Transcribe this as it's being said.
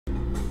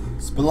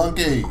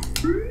Spelunky!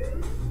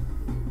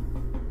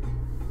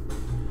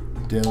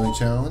 Daily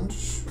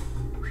challenge.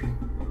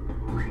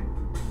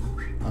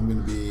 I'm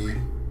gonna be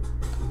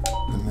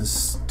the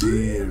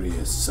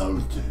mysterious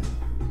Sultan.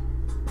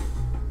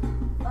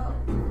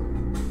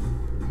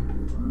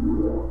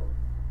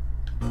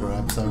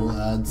 Perhaps I will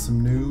add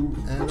some new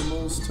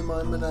animals to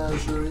my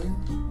menagerie.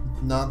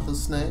 Not the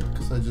snake,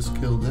 because I just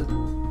killed it.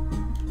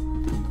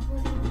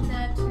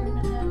 Add to your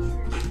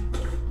menagerie.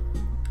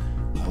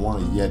 I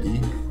want a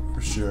Yeti,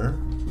 for sure,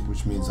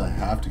 which means I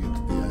have to get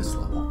to the ice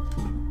level.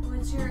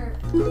 What's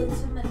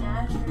a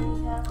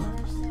menagerie? I don't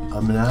understand.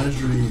 A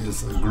menagerie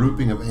is a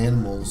grouping of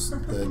animals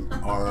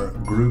that are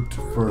grouped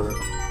for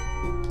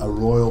a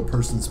royal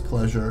person's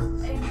pleasure.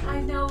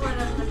 I know what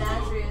a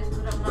menagerie is,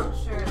 but I'm not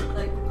sure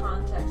like the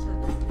context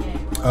of this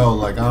game. Oh,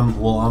 like I'm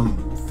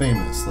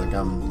famous. Like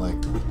I'm like.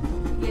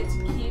 You get to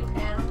keep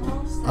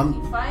animals that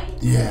you fight?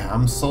 Yeah,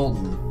 I'm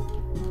Sultan.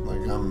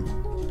 Like I'm.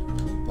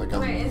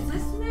 Wait, is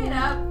this made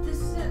up? This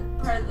isn't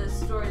part of the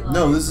storyline.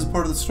 No, this is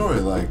part of the story.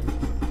 Like,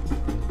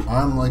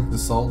 I'm like the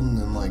Sultan,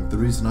 and like the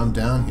reason I'm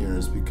down here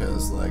is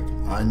because like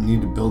I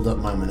need to build up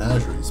my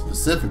menagerie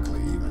specifically,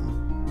 even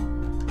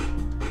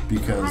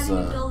because how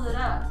do you build it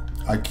up?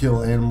 I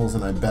kill animals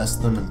and I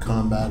best them in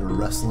combat or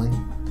wrestling.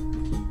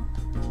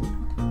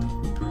 I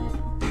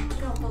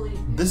don't believe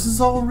you. This is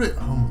all written.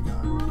 Oh my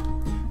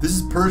god, this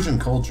is Persian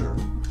culture.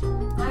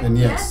 I And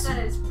guess yes, that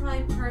it's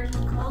probably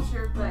Persian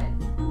culture, but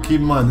keep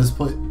in mind this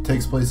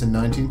takes place in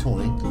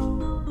 1920.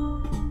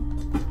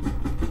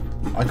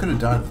 I could have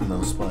died from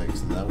those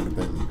spikes, and that would have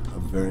been a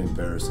very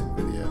embarrassing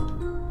video.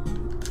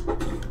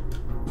 But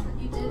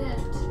you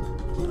didn't.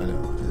 I know,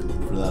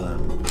 and for that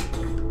I'm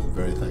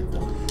very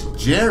thankful.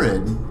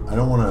 Jared, I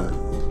don't want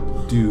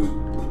to do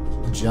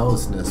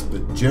jealousness,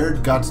 but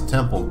Jared got to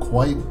temple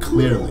quite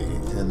clearly,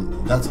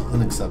 and that's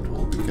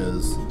unacceptable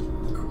because,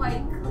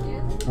 Quite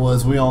clearly. well,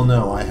 as we all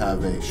know, I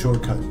have a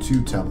shortcut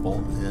to temple,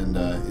 and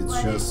it's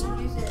Why just, didn't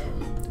you use it?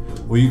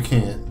 well, you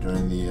can't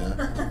during the,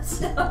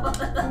 So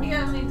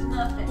that means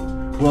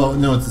nothing. well,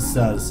 no, it's a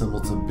status symbol,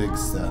 it's a big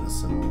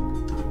status symbol.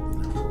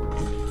 You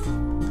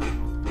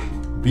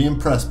know. Be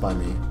impressed by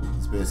me,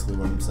 is basically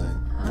what I'm saying.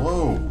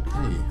 Whoa,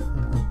 hey.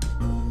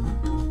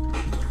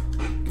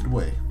 Get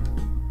away.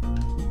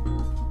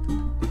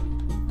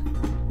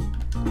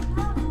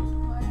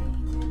 Why are you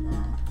doing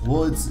that?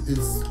 Well, it's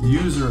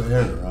user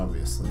error,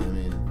 obviously. I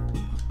mean,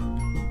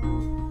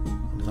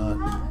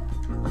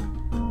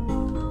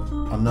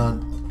 I'm not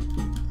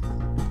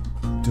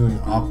doing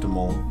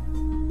optimal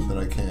that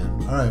I can.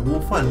 All right,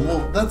 well, fine.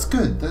 Well, that's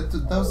good. That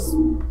was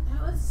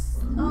That was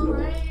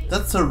alright.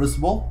 that's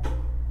serviceable.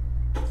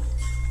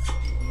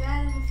 You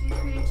added a few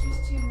creatures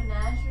to your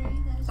menagerie.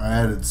 I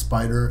added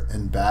spider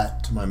and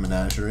bat to my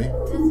menagerie.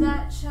 Does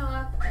that show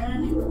up at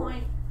any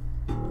point?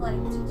 Like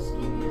to just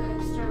give you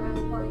extra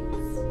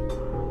points?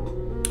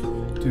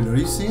 Dude, are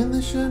you seeing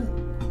this shit?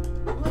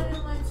 What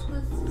am I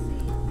supposed to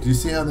see? Do you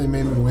see how they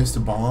made me waste a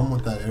bomb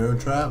with that arrow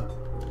trap?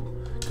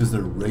 Because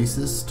they're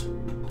racist.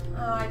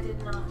 Oh, I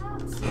did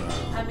not see that.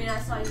 I mean, I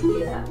saw you do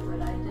that,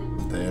 but I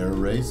didn't. They're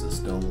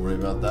racist. Don't worry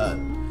about that.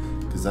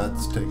 Because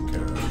that's taken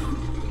care of.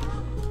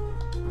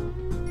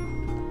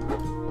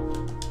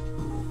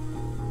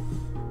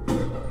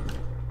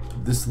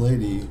 This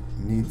lady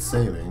needs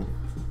saving.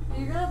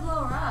 You're gonna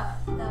blow her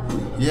up. That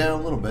way. Yeah, a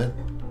little bit.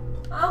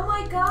 Oh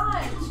my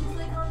god, she's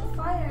like on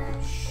fire.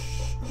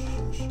 You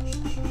didn't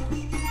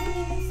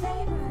even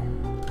save her.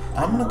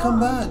 I'm gonna come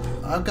back.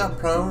 I've got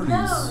priorities.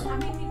 No, I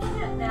mean you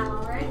can't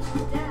now, right?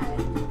 She's dead.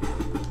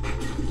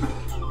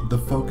 The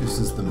focus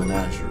is the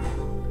menagerie.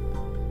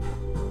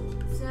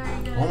 So are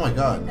you gonna Oh my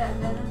god. eat that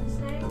venom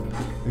snake?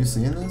 Are you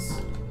seeing this?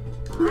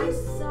 I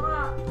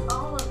saw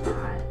all of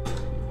that.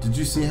 Did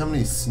you see how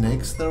many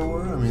snakes there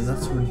were? I mean,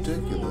 that's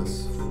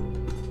ridiculous.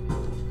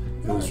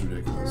 It was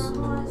ridiculous. There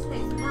were a lot of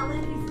snakes, and that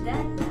lady's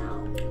dead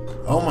now.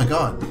 Oh my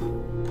god.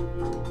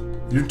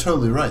 You're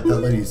totally right. That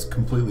lady's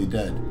completely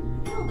dead.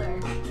 You killed her.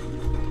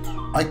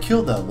 I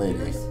killed that You were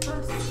lady.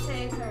 supposed to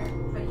save her,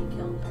 but you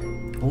killed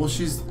her. Well,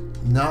 she's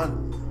not...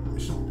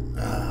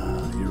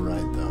 you're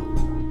right, though.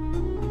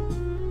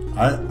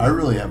 I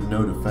really have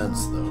no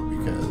defense, though,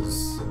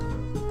 because...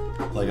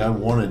 Like, I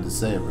wanted to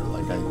save her.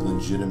 Like, I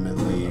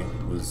legitimately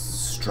was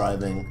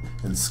striving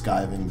and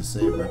skiving to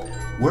save her.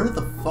 Where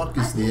the fuck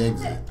is the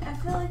exit? I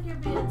feel like you're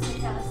being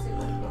sarcastic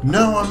with me.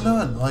 No, I'm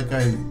not. Like,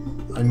 I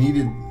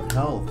needed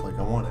health. Like,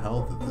 I want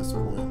health at this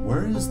point.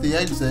 Where is the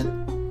exit? It's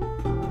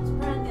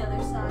right on the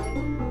other side.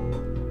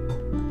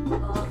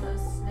 All of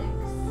those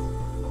snakes.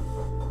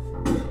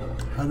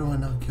 How do I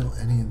not kill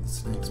any of the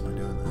snakes by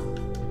doing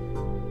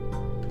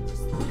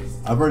Just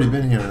that? I've already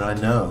been here and I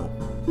know.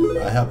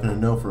 I happen to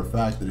know for a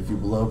fact that if you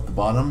blow up the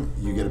bottom,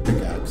 you get a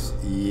pickaxe.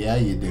 Yeah,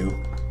 you do.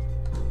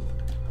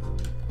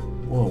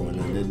 Whoa, and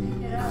I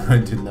didn't. I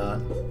did not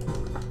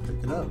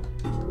pick it up.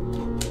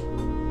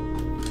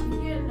 You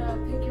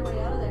can pick your way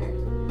out of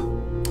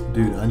there.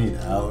 Dude, I need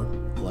out,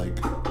 like,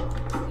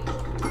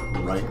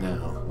 right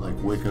now. Like,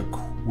 with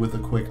a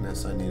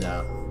quickness, I need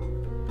out.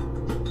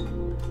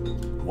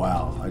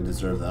 Wow, I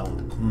deserve that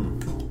one.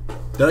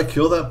 Did I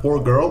kill that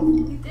poor girl?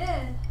 You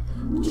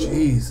did.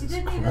 Jesus You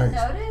didn't Christ. even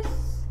notice?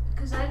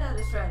 Because I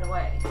noticed right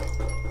away.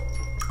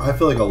 I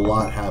feel like a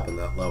lot happened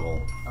that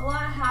level. A lot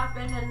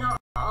happened and not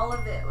all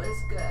of it was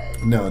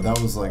good. No, that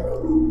was like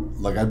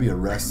I'd be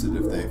arrested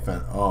if they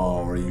found.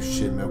 Oh, are you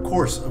shitting me? Of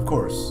course.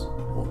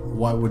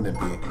 Why wouldn't it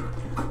be?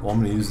 Well,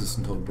 I'm gonna use this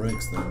until it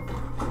breaks then.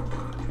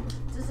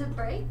 Does it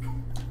break?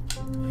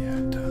 Yeah,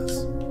 it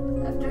does.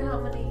 After how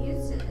many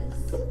uses?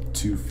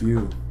 Too few.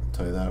 I'll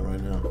tell you that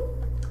right now.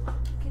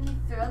 Can you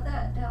throw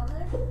that down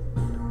there? Oh,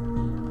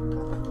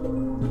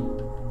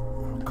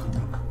 come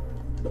on.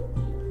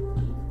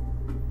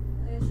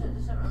 I guess that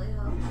doesn't really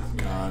help.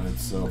 God,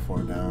 it's so far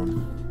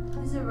down.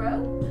 Is it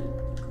rope?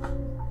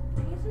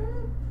 Is it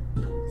rope?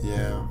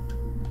 Yeah.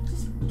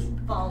 Just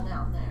fall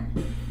down there.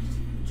 Just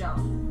jump.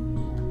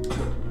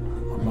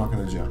 I'm not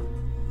gonna jump.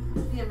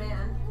 Be a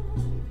man.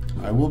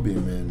 I will be a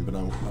man, but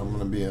I'm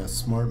gonna be a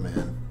smart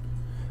man,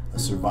 a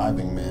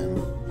surviving man.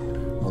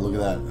 Oh, look at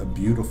that! A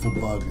beautiful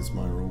bug is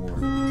my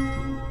reward.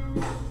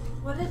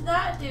 What did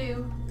that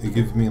do? It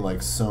gives me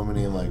like so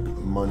many like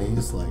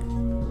monies, like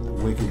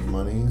wicked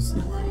monies.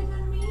 What does that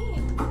even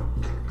mean?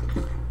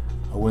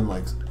 I win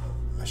like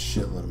a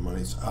shitload of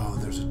monies. Oh,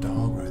 there's a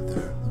dog right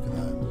there. Look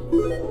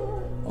at that.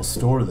 I'll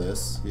store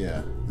this.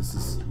 Yeah, this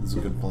is a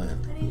good plan.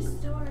 How do you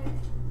store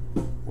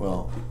it?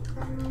 Well,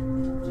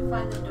 Did you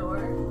find the door?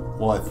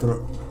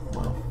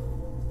 well,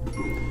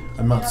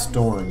 I'm not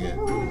storing it,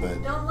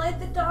 but Don't light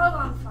the dog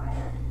on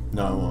fire.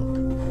 no, I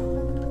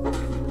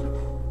won't.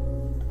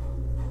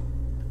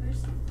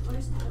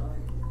 Where's the door?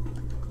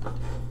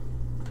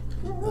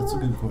 That's a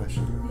good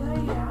question. We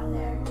gotta get out of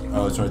there.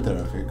 Oh, it's right there.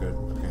 Okay, good.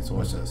 Okay, so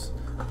watch this.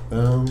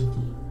 Boom,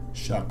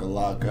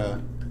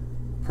 shakalaka,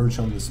 perch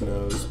on this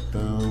nose.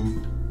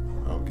 Boom.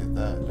 Oh, get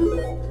that.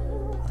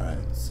 All right,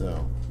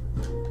 so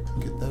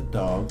get that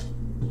dog.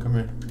 Come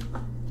here.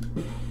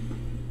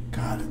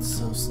 God, it's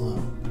so slow.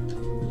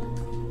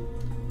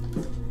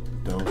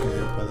 Don't get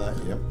hit by that.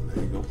 Yep,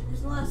 there you go.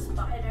 There's a lot of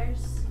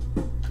spiders.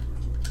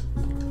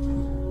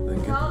 Then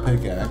get the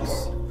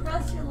pickaxe.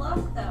 Press your luck,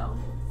 though.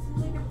 Seems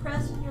like you're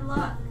pressing your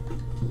luck.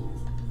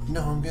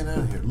 No, I'm getting out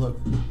of here. Look.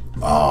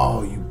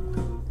 Oh, you.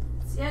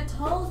 See, I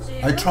told you.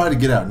 I try to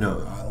get out.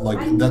 No, like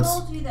I that's.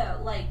 told you, though.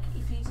 Like,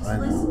 if you just I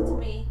know. listen to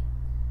me,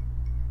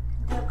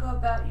 don't go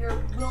about your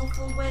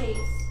willful ways.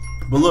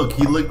 But look,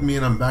 he licked me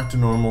and I'm back to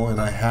normal, and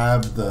I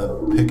have the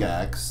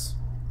pickaxe.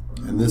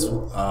 And this.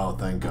 Oh,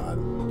 thank God.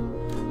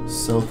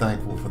 So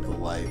thankful for the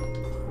light.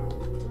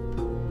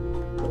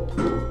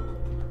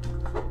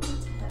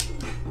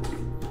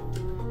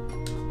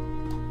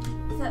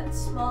 Is that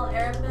small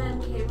Arab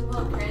man capable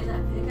of carrying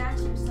that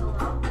pickaxe or still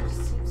not? It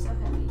just seems so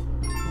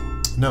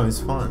heavy. No,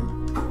 he's fine.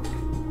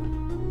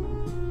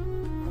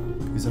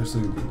 He's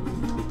actually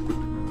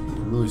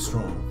really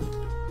strong.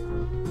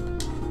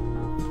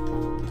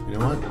 You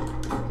know what?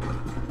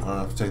 I don't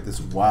have to take this.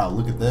 Wow,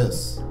 look at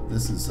this.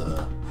 This is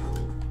a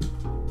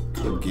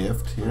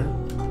gift here.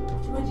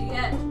 What'd you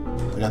get?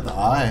 I got the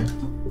eye.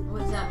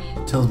 What does that mean?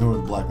 It tells me where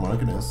the black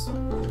market is. How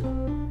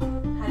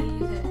do you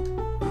use it?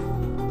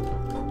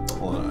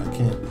 Hold on, I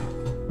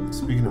can't.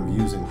 Speaking of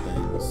using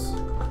things.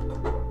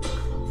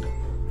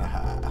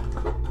 Haha.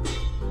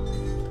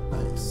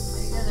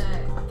 Nice. Are you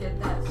gonna get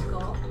that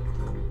skull?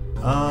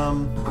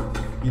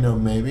 You know,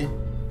 maybe.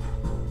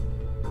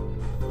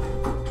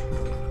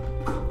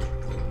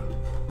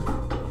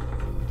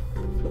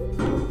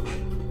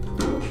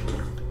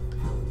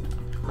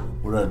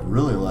 What I'd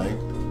really like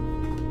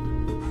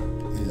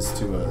is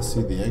to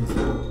see the exit.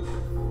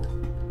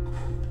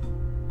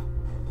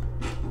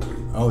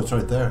 Oh, it's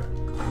right there.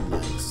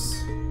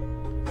 Nice.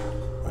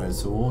 Alright,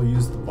 so we'll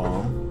use the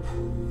bomb.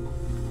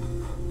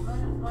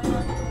 Why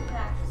not the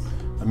pickaxe?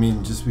 I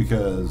mean, just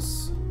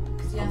because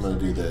 'Cause you I'm have gonna so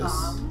do many this.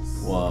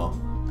 bombs. Well,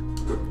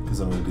 because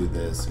I'm gonna do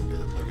this and get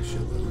like a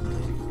shitload of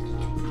money.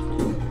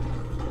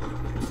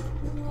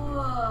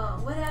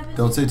 Whoa, what happens?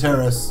 Don't say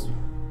terrorists.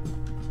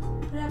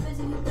 What happens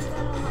if you put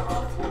that on the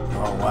altar?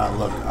 Oh wow,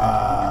 look.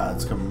 Ah,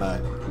 it's coming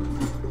back.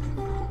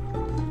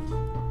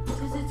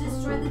 Does it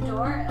destroy the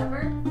door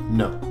ever?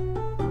 No,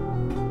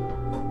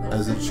 But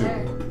as it it's should.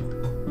 there. Are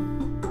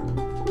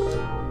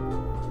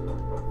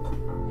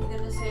you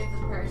gonna save the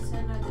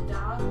person or the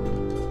dog?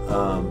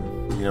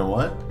 You know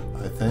what?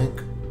 I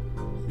think,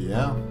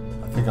 yeah.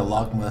 I think I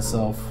locked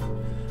myself.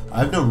 I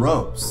have no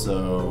rope,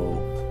 so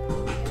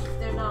If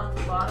they're not at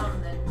the bottom,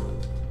 then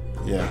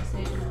you Yeah. can't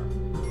save them.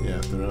 yeah.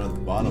 If they're not at the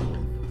bottom,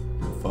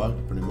 I'm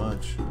fucked pretty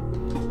much. You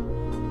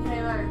don't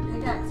even have a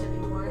pickaxe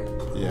anymore.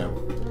 Yeah.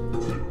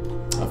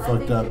 I I fucked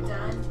think up. you're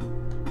done.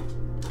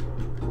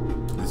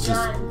 It's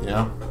just Done.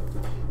 yeah.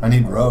 I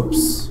need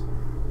ropes.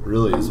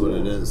 Really is what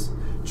it is.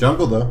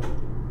 Jungle though.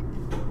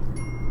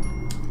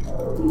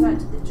 You got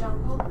to the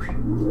jungle.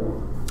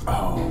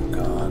 Oh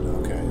God.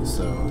 Okay.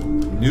 So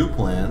new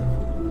plan.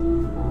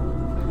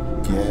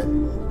 Get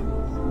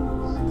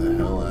the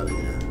hell out of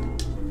here.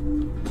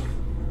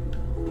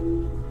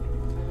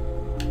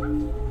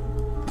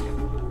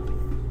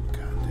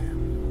 God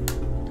damn.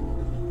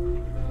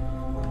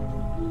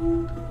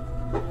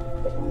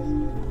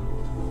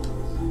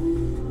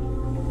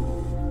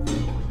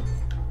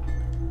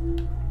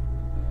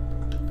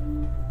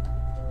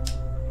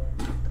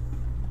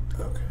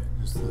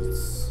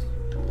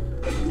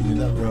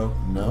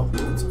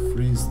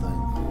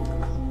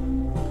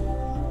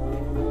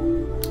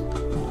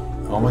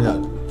 Oh my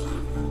god.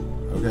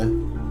 Okay.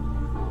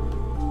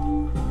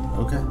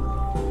 Okay.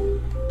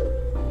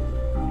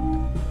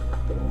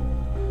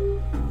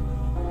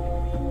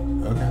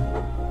 Okay.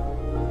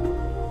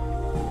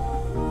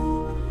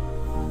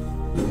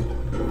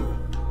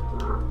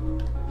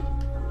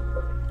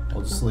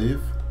 I'll just leave.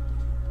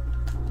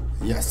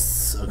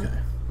 Yes. Okay.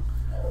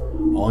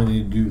 All I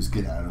need to do is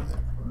get out of there.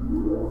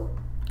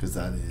 Because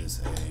that is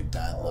a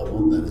bad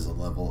level. That is a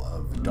level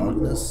of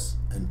darkness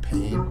and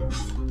pain.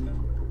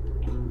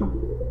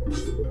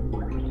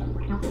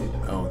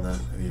 Oh, and that,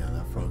 yeah,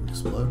 that frog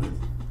exploded.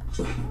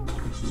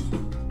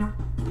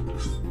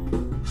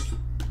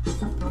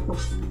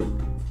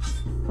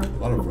 A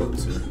lot of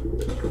frogs here.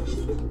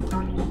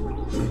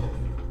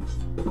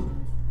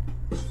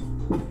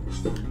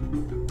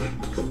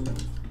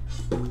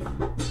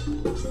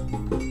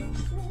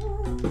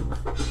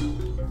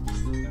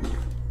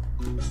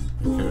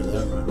 Take care of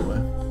that right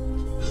away.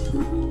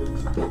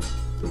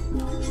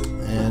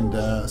 And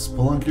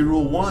Spelunky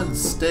Rule 1,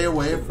 stay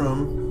away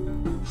from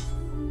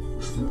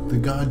the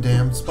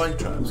goddamn spike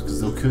traps,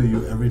 because they'll kill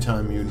you every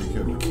time you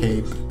have a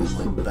cape and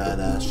like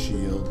badass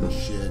shield and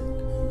shit.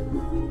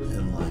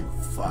 And like,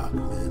 fuck,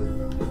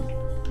 man.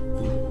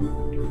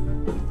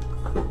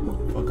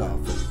 Fuck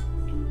off.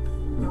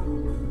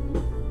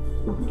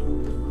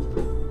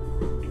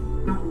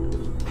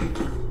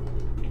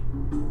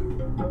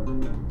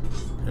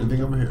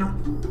 Anything over here?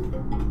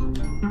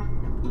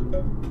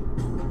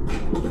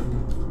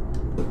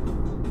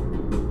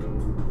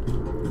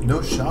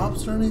 No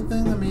shops or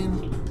anything? I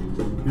mean,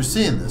 you're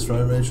seeing this,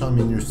 right, Rachel? I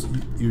mean,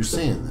 you're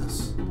seeing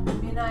this. I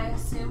mean, I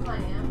assume I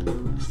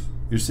am.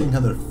 You're seeing how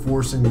they're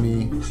forcing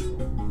me.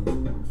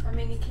 I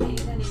mean, you can't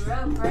use any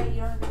rope, right?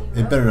 You don't have any rope.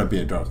 It better not be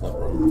a dark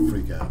level. I'm gonna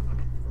freak out.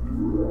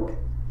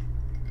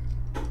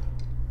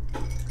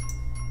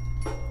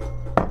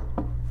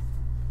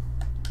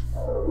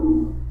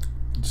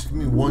 Just give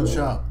me one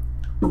shot.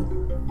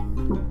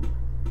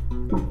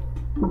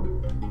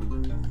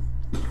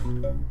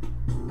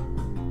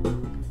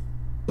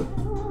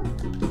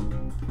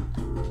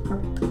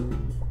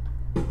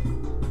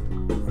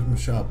 Where's my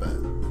shop at?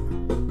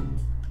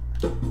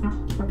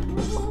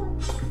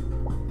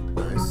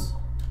 Nice.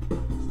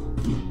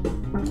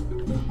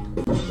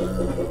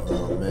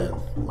 Oh man,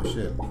 holy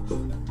shit.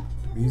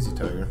 Easy,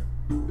 Tiger.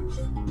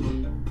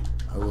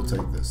 I will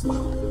take this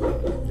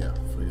though. Yeah,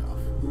 free off.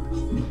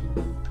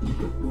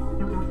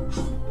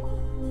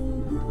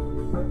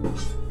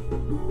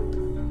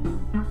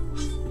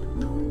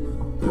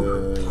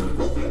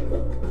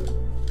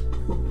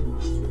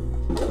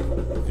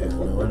 Yeah,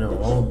 no, I know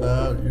all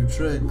about your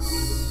tricks.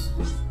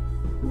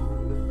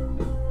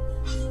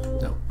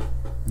 No.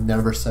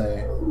 Never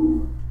say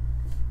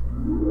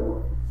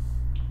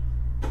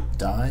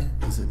die?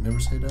 Is it never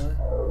say die?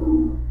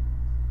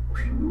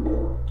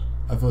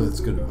 I feel like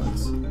that's good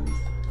advice.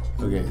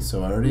 Okay,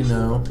 so I already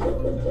know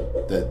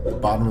that the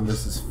bottom of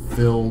this is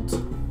filled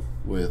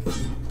with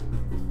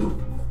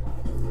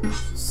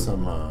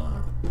some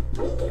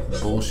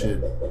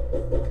bullshit.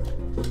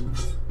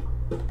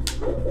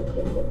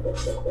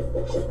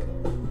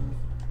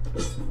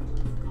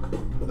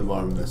 The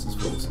bottom of this is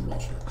filled with some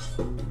bullshit.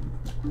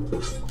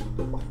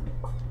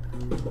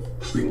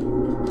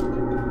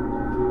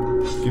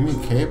 Give me a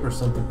cape or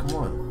something, come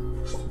on.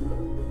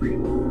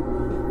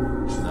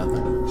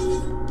 Nothing.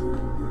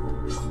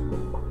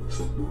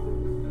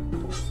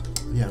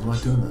 Yeah, I'm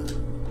not doing that.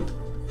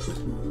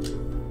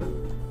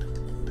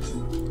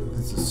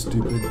 It's a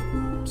stupid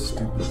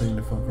thing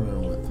to fuck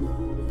around with.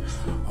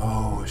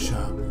 Oh, a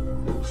shop.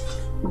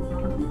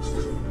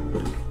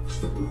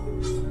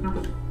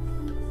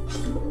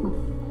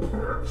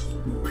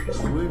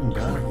 What do we even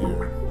got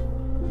here?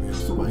 We have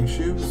spike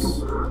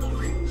shoes?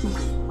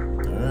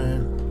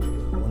 Alright.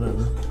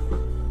 Whatever.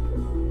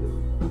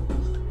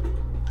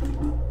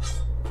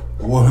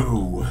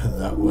 Whoa,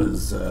 that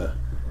was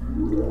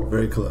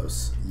very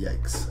close.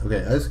 Yikes.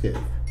 Okay, ice cave.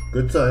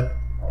 Good side.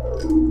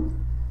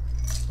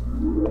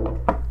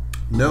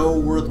 No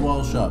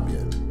worthwhile shop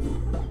yet.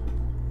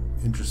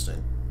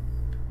 Interesting.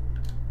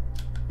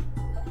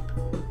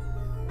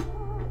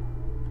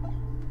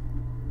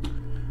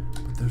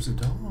 But there's a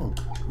dog.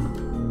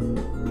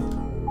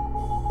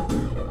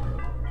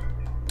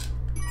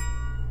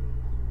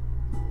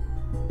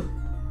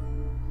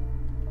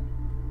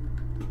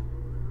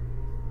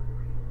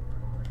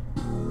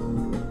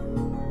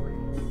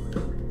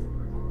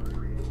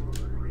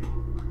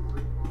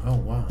 Oh,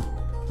 wow.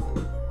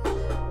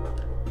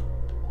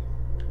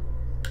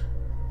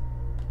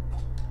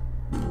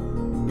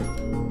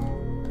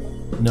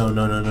 No.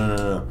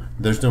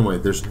 There's no way.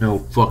 There's no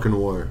fucking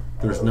war.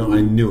 There's no... I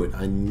knew it.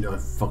 I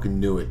fucking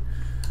knew it.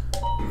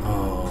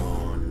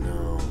 Oh,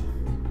 no.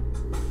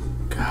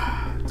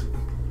 God.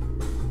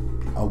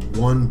 A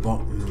one bar.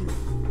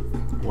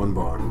 One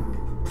bar.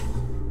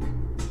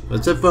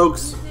 That's it,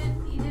 folks.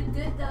 You did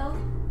good, though.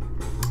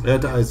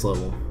 At the ice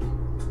level.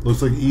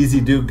 Looks like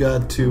Easy Duke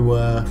got to,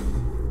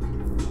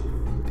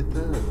 get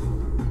that.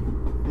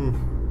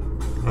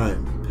 Alright.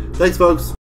 Thanks, folks.